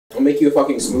I'll make you a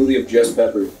fucking smoothie of just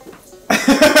pepper.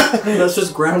 That's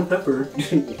just ground pepper.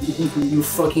 You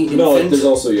fucking infant. No, there's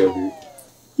also yogurt.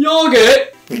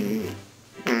 Yogurt!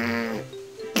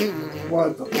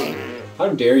 What the fuck? How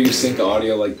dare you sync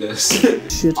audio like this?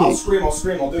 Shitty. I'll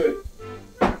scream, I'll do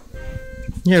it.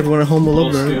 Yeah, everyone at home will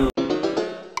love that.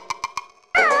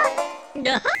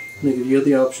 Nigga, if you had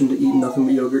the option to eat nothing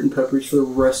but yogurt and peppers for the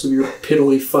rest of your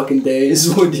piddly fucking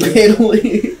days, would you?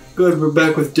 Piddly. Good, we're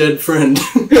back with dead friend.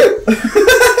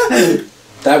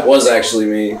 That was actually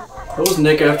me. That was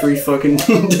Nick after he fucking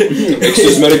Mixed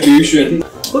his medication.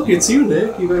 Look, it's you,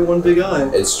 Nick. You got one big eye.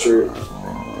 It's true.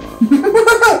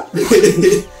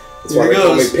 That's why Here they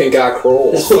call me goes. Pink Eye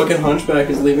Kroll. This fucking hunchback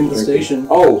is leaving the station.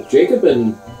 Oh, Jacob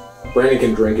and Brandon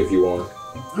can drink if you want.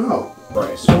 Oh.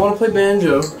 Bryce. I want to play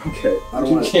Banjo. Okay. I don't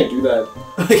You want can't do that.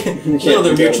 No,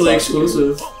 they're mutually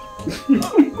exclusive.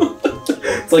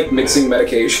 It's like mixing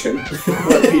medication.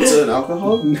 What, pizza and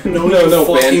alcohol? No, No,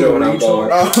 fucking Banjo and alcohol.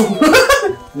 retard.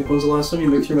 Oh. Nick, when's the last time you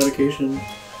mixed your medication?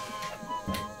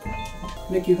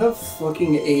 Nick, you have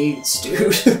fucking AIDS,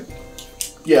 dude.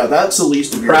 Yeah, that's the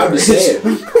least of your Proud to say it.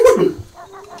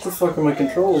 What the fuck are my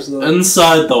controls, though?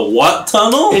 Inside the what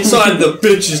tunnel? Inside the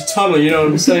bitch's tunnel, you know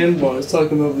what I'm saying, boys?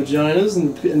 Talking about vaginas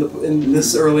in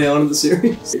this early on in the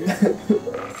series.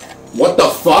 What the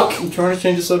fuck? I'm trying to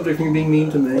change the subject from you being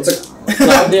mean to me. It's a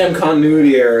goddamn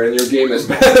continuity error and your game is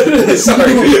bad.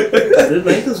 Sorry. I did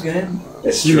make this game.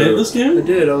 It's You true. made this game? I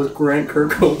did. I was Grant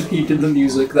Kirkhope. He did the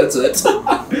music. That's it.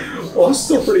 Well, that's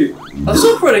still pretty... I'm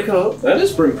still pretty cool. That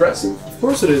is pretty impressive. Of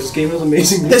course it is. This game has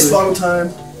amazing Piss music. bottle time.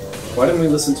 Why didn't we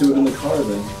listen to it in the car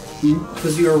then?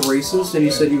 Because you're a racist and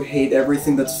you said you hate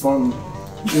everything that's fun.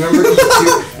 Do you remember?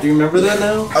 do you remember that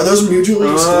now? Are those mutually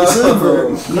exclusive? Or?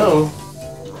 No.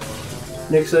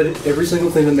 Nick said every single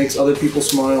thing that makes other people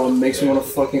smile and makes me want to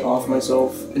fucking off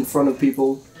myself in front of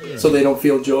people so they don't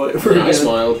feel joy. I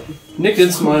smiled. Nick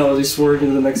did smile as he swerved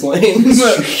into the next lane.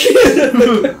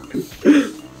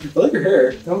 I like your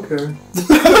hair. I don't care.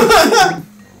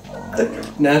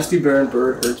 Nasty Baron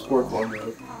Bird hurts poor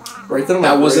Banjo. Write that on my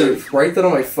That wasn't- grave. Write that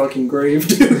on my fucking grave,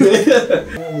 dude.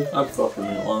 I'm fucking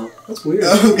it alone. That's weird.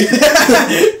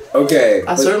 Okay.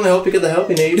 I certainly hope you get the help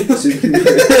you need.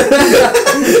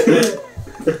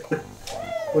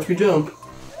 Watch me jump.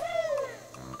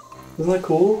 Isn't that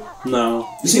cool? No.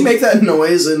 Does he make that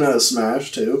noise in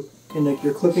Smash too? Hey Nick,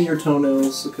 you're clipping your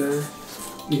toenails, okay?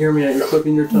 You hear me out, you're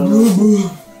clipping your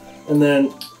toenails. And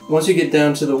then, once you get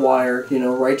down to the wire, you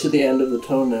know, right to the end of the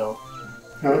toenail,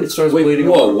 it starts bleeding.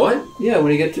 Whoa, what? Yeah,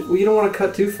 when you get to, well, you don't want to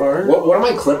cut too far. What am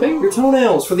I clipping? Your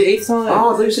toenails, for the 8th time.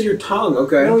 Oh, I thought you said your tongue,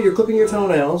 okay. No, you're clipping your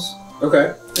toenails,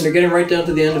 Okay. and you're getting right down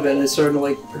to the end of it, and it's starting to,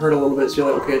 like, hurt a little bit, so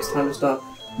you're like, okay, it's time to stop.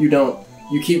 You don't.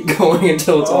 You keep going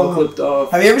until it's all clipped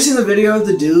off. Have you ever seen the video of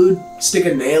the dude stick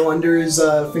a nail under his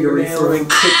fingernail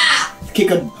and kick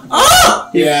a...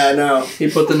 Yeah, I know. He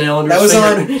put the nail under That his was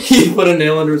finger. He put a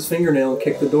nail under his fingernail and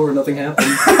kicked the door, nothing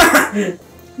happened.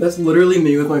 That's literally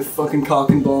me with my fucking cock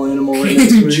and ball animal right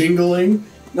next to me. Jingling.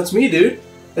 That's me, dude.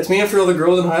 That's me after all the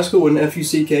girls in high school wouldn't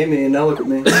F-U-C-K me, and now look at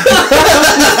me.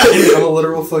 I'm a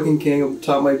literal fucking king up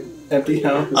top of my empty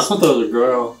house. I thought that was a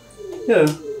girl. Yeah.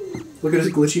 Look at his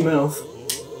glitchy mouth.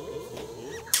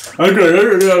 Shut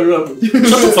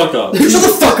the fuck up. Shut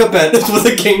the fuck up, Ed. That's what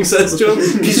the king says to him.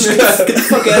 Piece of shit. Get the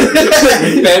fuck out of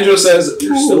here. Banjo says,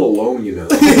 you're still alone, you know.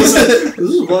 This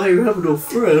is why you have no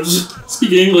friends.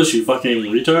 Speak English, you fucking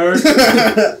retard. Look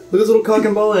at this little cock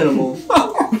and ball animal.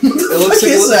 It looks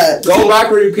What is that? Go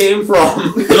back where you came from.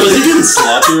 Yo, is he getting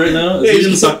sloppy right now? Is he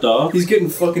getting sucked off? He's getting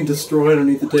fucking destroyed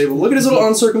underneath the table. Look at his little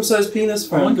uncircumcised penis,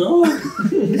 Oh my friend. god.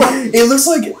 It looks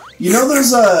like... You know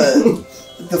those,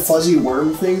 the fuzzy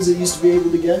worm things that you used to be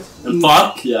able to get?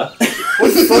 Fuck, yeah.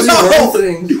 What's the fuzzy No. worm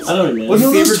thing? I don't even What You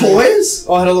know those toys?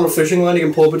 Oh, I had a little fishing line you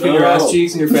can pull between your Oh. ass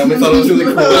cheeks, and your family thought it was really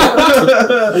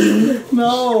cool.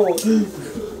 No.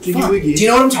 Jiggy Fuck. wiggy. Do you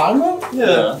know what I'm talking about?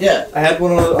 Yeah. Yeah. I had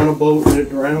one on a boat and it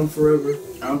drowned forever.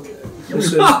 Okay. I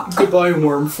said, goodbye, worm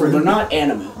Well, friend. they're not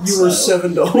animate. You were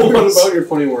 $7. What about your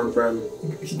funny worm friend?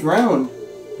 He drowned.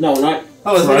 No, not...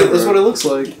 Oh, that's what it looks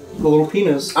like. The little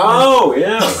penis. Oh,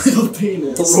 yeah. little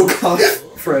penis. The little cock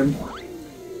friend.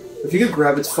 If you could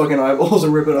grab its fucking eyeballs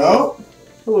and rip it out.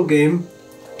 Hello, game.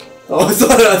 Oh, I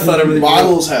thought everything.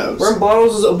 Bottles house. We're in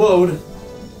Bottles' abode.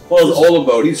 Well, it's all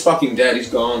about. He's fucking dead. He's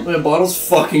gone. My Bottles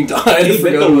fucking died. He I bit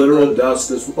forgot the about literal that.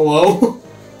 dust. Hello?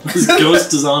 His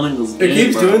ghost is on in this game, It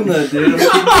keeps bro. doing that, dude. I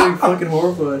keep getting fucking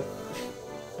horrified.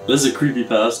 This is a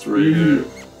creepypasta right here.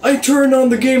 I turned on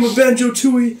the game of Banjo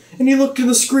Tooie, and he looked at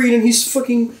the screen, and he's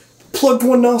fucking plugged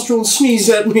one nostril and sneezed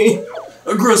at me.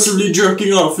 Aggressively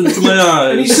jerking off into my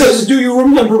eyes. And he says, do you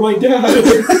remember my dad?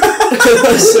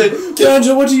 I said,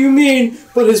 Banjo, what do you mean?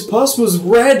 But his pus was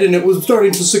red and it was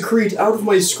starting to secrete out of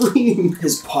my screen.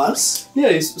 His pus? Yeah,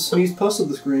 he sneezed pus at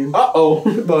the screen. Uh-oh.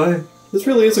 Goodbye. This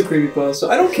really is a creepypasta.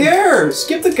 I don't care!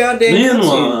 Skip the goddamn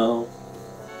Meanwhile,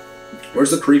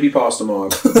 Where's the creepypasta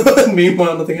mod? cutscene.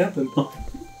 Meanwhile, nothing happened.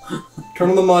 Turn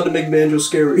on the mod to make Banjo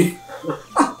scary.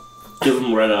 give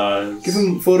him red eyes. Give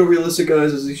him photorealistic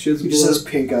eyes as he shits He just blood. says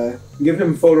pink eye. Give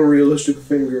him photorealistic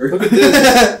finger. Look at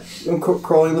this. I'm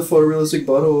crawling the photorealistic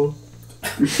butthole.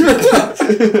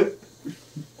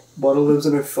 Butthole lives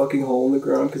in a fucking hole in the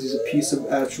ground because he's a piece of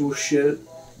actual shit.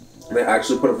 They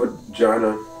actually put a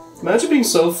vagina. Imagine being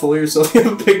so full of yourself you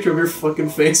have a picture of your fucking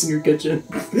face in your kitchen.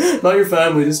 Not your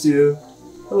family, just you.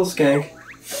 Little skank.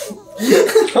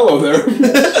 Hello there.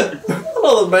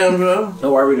 Hello, Banjo.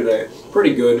 How are we today?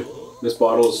 Pretty good. Miss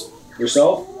Bottles.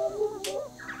 Yourself?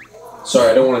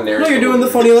 Sorry, I don't want to narrate. No, you're doing the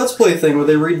funny Let's Play thing where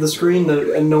they read the screen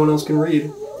and no one else can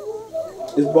read.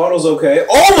 Is Bottles okay?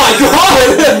 Oh my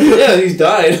god! Yeah, he's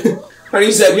died. And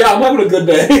he said, yeah, I'm having a good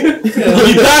day. Yeah. He'll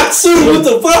be back soon, what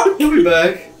the fuck? He'll be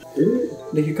back.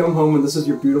 Nick, you come home and this is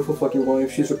your beautiful fucking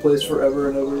wife. She's replaced forever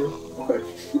and ever. Okay.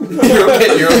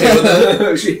 You're okay with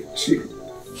that? she.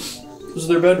 This is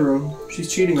their bedroom. She's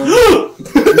cheating on me.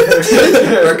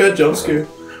 Eric got jump scared.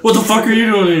 What the fuck are you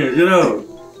doing here? Get out.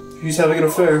 She's having an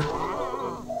affair.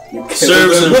 You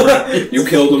Serves killed him. him. You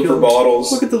killed him for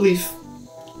Bottles. Look at the leaf.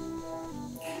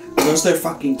 Those their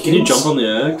fucking kids. Can you jump on the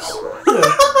eggs?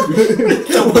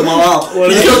 Jump them all out. What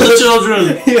You is killed the children!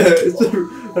 Yeah, it's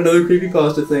another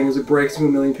creepypasta thing is it breaks into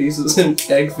a million pieces and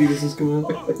egg fetuses come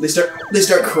out. They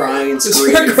start crying and They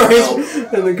screaming. start crying,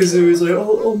 and then Kazooie's like,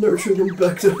 I'll nurture them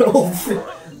back to health.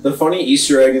 The funny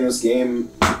Easter egg in this game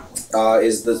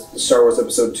is the Star Wars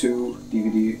Episode 2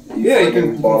 DVD. Yeah, you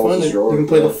can find it. You can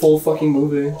play the full fucking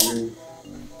movie.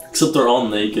 Except they're all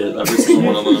naked, every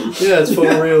single one of them. Yeah, it's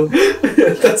fucking real.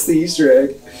 That's the Easter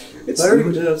egg. It's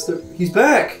He's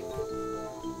back!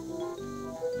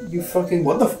 You fucking...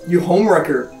 What the You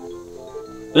homewrecker.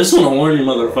 This one horny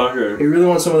motherfucker. You really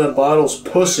want some of that Bottles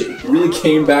pussy. He really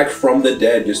came back from the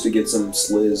dead just to get some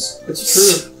sliz.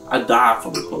 It's true. I die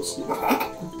for the pussy.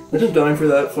 Imagine dying for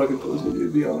that fucking pussy,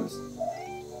 dude, be honest.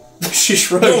 She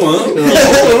shrugged.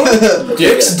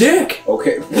 Dick's dick!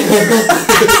 Okay.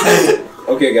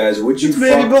 Okay, guys, would you It's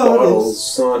Baby fuck Bottles. Bottles,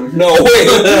 son? No, wait!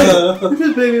 Look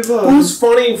at Baby Bob. Whose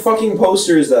funny fucking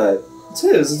poster is that? It's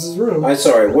his room. I'm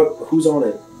sorry, who's on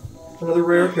it? Another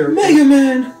rare character. Mega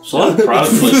Man! It's a lot of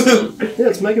product placement. Yeah,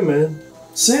 it's Mega Man.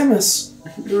 Samus.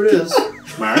 There it is.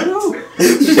 Mario? And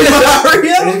he's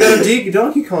got a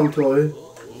Donkey Kong toy.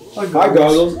 Hi,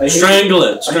 Goggles. I hate Strangle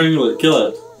it, kill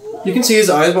it. You can see his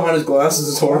eyes behind his glasses.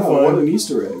 It's Wow, what horrifying. an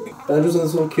Easter egg. Banjo's in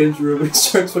this little kid's room and he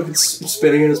starts fucking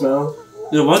spitting in his mouth.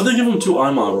 Yeah, why'd they give him two eye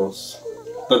models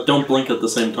that don't blink at the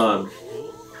same time?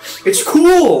 It's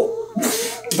cool!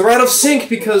 They're out of sync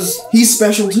because, He's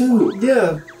special too.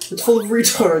 yeah, it's full of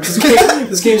retards.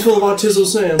 This game's full of autism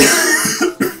Sam.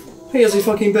 Hey, has a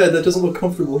fucking bed that doesn't look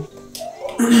comfortable.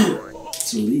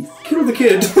 It's a leaf. Kill the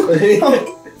kid.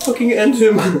 Fucking end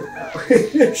him.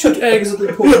 Shoot eggs at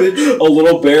the poor bitch. A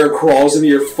little bear crawls into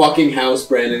your fucking house,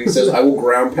 Brandon. He says, I will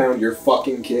ground pound your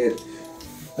fucking kid.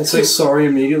 I say sorry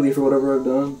immediately for whatever I've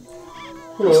done.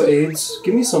 Hello, AIDS.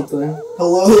 Give me something.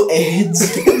 Hello,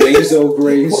 AIDS. Mazo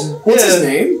Grace. What's his Yeah.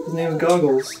 name? His name is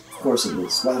Goggles. Of course it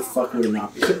is. Why the fuck would it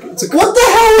not be? It's a What the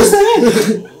hell is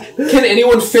that? Can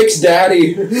anyone fix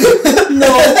Daddy?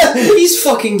 No, he's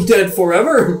fucking dead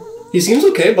forever. He seems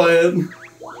okay by it.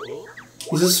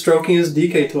 He's just stroking his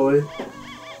DK toy.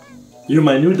 You're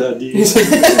my new daddy. He's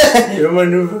like, you're my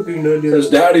new fucking Because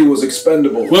daddy. Daddy was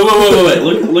expendable. Wait.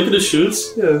 Look at his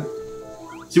shoes. Yeah.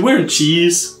 Is he wearing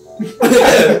cheese?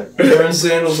 Yeah. Wearing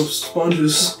sandals of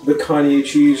sponges. The Kanye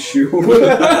cheese shoe.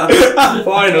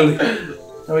 Finally.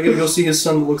 Now I gotta go see his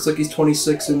son that looks like he's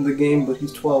 26 in the game, but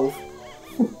he's 12.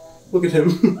 Look at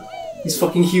him. He's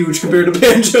fucking huge compared to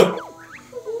Banjo.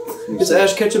 It's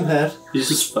Ash Ketchum hat. He's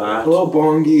just fat. Hello,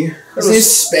 Bongi. His name's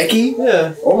Specky?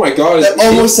 Yeah. Oh my god, That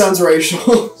almost sounds racial.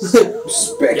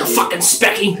 Specky. You fucking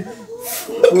Specky!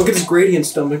 Look at his gradient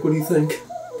stomach, what do you think?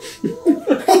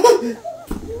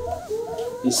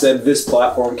 He said this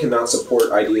platform cannot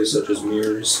support ideas such as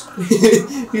mirrors.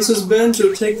 He says,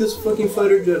 Banjo, take this fucking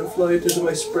fighter jet and fly it into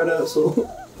my spread asshole.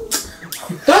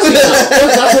 That's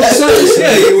what it says.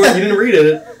 Yeah, you didn't read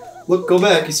it. Look, go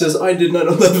back. He says, I did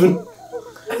 9/11.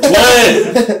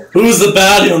 What? Who's the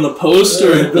baddie on the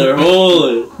poster right there?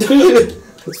 Holy.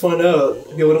 Let's find out.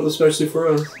 He went up especially for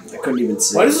us. I couldn't even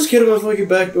see. Why does this kid have a fucking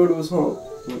back door to his home?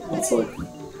 It's like...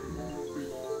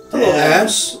 Hello,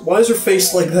 ass. Why is her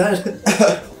face like that?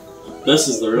 This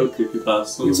is the real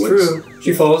creepypasta. It's true.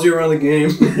 She follows you around the game.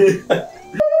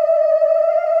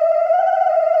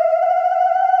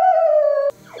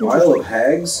 Isle of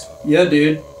Hags? Yeah,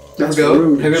 dude. That's Ever go?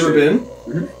 rude Have you ever shit.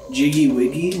 been? Jiggy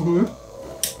Wiggy.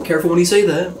 Careful when you say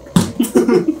that.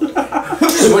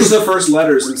 Switch the first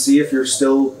letters and see if you're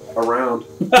still around.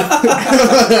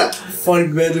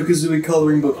 Find Banjo Kazooie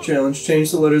coloring book challenge.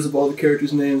 Change the letters of all the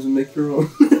characters' names and make your own.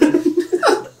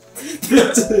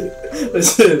 That's it.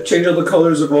 That's it. Change all the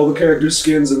colors of all the characters'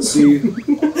 skins and see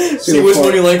which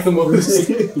one you like the most.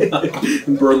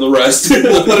 and burn the rest.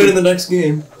 We'll put it in the next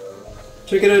game.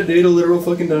 Check it out, dude. A literal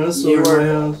fucking dinosaur in my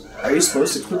house. Are you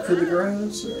supposed to click for the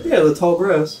grass? Or? Yeah, the tall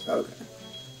grass. Okay.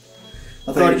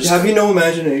 Have you no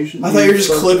imagination? I thought you were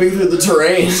just clipping through the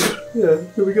terrain. Yeah,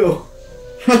 here we go.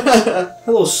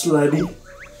 Hello, Sluddy.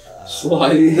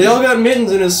 Slidey. They all got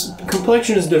mittens and his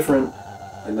complexion is different.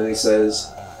 And then he says,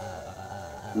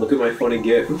 "Look at my funny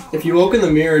gif." If you woke in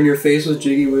the mirror and your face was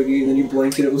Jiggy Wiggy and then you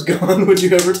blinked and it was gone, would you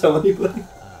ever tell anybody?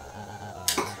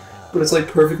 But it's like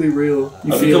perfectly real.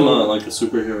 You I become like a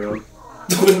superhero.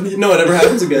 No, it never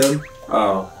happens again.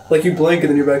 Oh. Like you blink and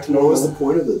then you're back to What normal. was the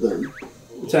point of it then?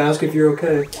 To ask if you're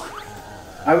okay.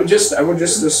 I would just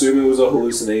assume it was a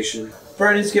hallucination.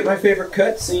 Friday, get my favorite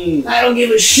cutscene. I don't give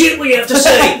a shit what you have to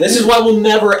say! This is why we'll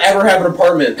never ever have an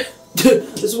apartment.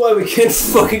 This is why we can't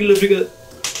fucking live together.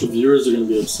 The viewers are gonna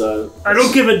be upset. I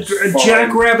don't give a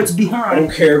jackrabbit's I behind.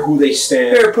 don't care who they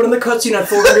stand. Here, put in the cutscene at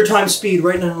 400 times speed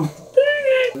right now.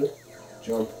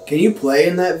 Jump. Can you play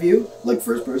in that view? Like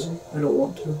first person? I don't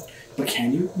want to. But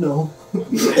can you? No.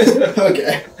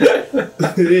 Okay.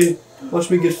 Hey, watch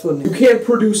me get funny. You can't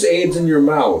produce AIDS in your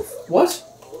mouth. What?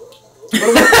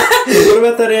 What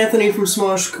about that Anthony from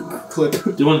Smosh clip?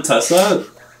 Do you want to test that?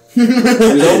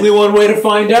 There's only one way to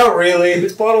find out, really.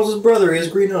 It's Bottles' brother, he has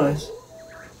green eyes.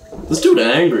 This dude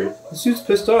angry. This dude's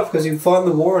pissed off because he fought in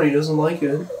the war and he doesn't like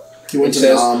it. He went It to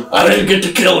says, I didn't get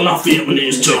to kill enough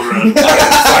Vietnamese children. I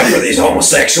didn't fight for these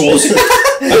homosexuals.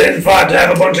 I didn't fight to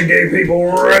have a bunch of gay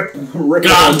people rip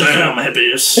Goddamn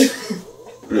hippies.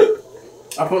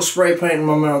 I put spray paint in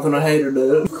my mouth and I hated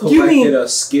it. Collected a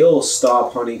skill.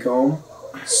 Stop, honeycomb.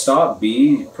 Stop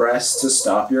B. Press to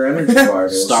stop your energy bar.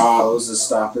 Stop. Close as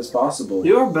stop as possible.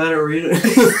 You are bad at reading.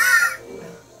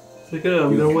 Check it out,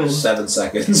 I'm gonna win. 7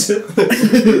 seconds.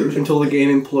 Until the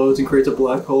game implodes and creates a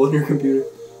black hole in your computer.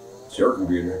 It's your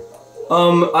computer.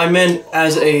 I meant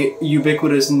as a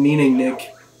ubiquitous meaning,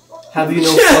 Nick. Have you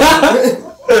no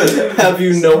fucking... Have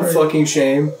you no fucking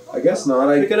shame? I guess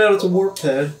not. Check it out, it's a warp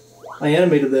pad. I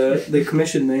animated that. They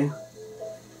commissioned me.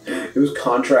 It was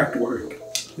contract work.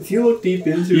 If you look deep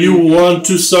into You want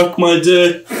to suck my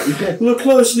dick? look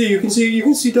closely, you can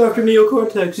see Dr.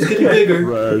 Neocortex. He's getting bigger.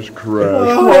 Crash,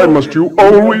 crash. Why must you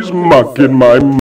always muck in my